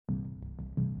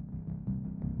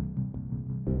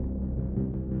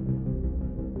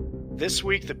This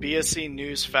week, the BSC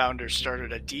News founders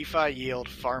started a DeFi yield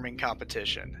farming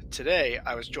competition. Today,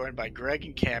 I was joined by Greg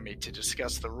and Cami to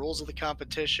discuss the rules of the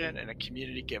competition and a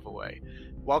community giveaway.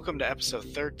 Welcome to episode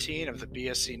 13 of the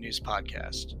BSC News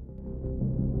podcast.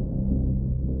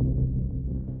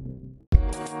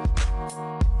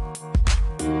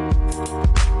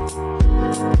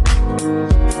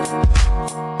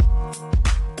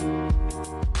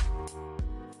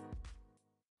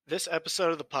 This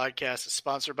episode of the podcast is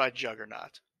sponsored by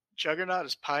Juggernaut. Juggernaut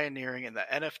is pioneering in the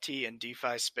NFT and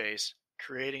DeFi space,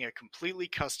 creating a completely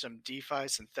custom DeFi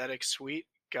synthetic suite,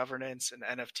 governance, and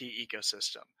NFT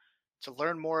ecosystem. To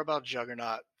learn more about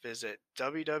Juggernaut, visit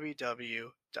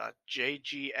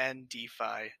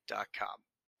www.jgndefi.com.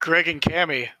 Greg and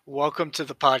Cami, welcome to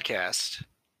the podcast.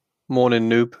 Morning,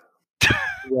 noob.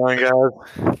 Morning,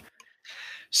 guys.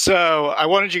 So I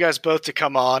wanted you guys both to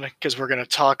come on because we're going to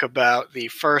talk about the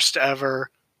first ever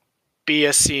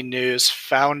BSC News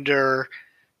founder,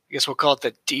 I guess we'll call it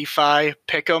the DeFi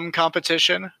Pick'em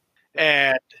competition.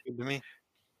 And Good to me.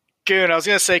 Goon, I was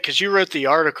going to say, because you wrote the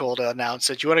article to announce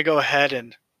it, you want to go ahead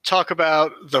and talk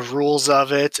about the rules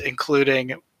of it,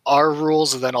 including our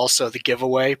rules and then also the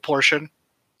giveaway portion?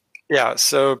 Yeah,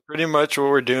 so pretty much what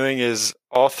we're doing is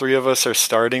all three of us are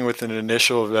starting with an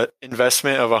initial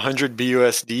investment of 100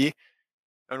 BUSD,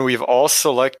 and we've all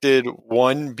selected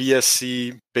one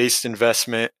BSC-based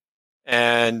investment,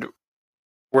 and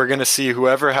we're going to see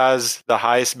whoever has the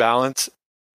highest balance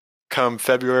come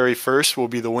February 1st will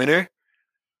be the winner,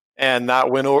 and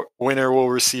that winner will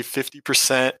receive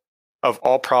 50% of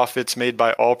all profits made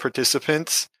by all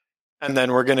participants, and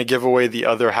then we're going to give away the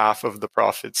other half of the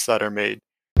profits that are made.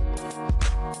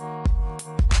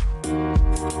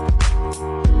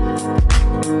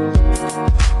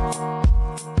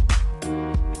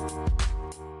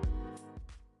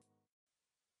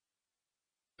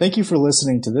 Thank you for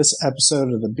listening to this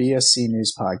episode of the BSC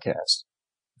News Podcast.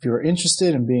 If you are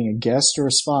interested in being a guest or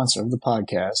a sponsor of the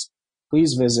podcast,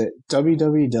 please visit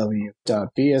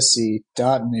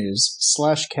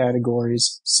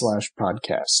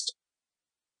www.bsc.news/categories/podcast.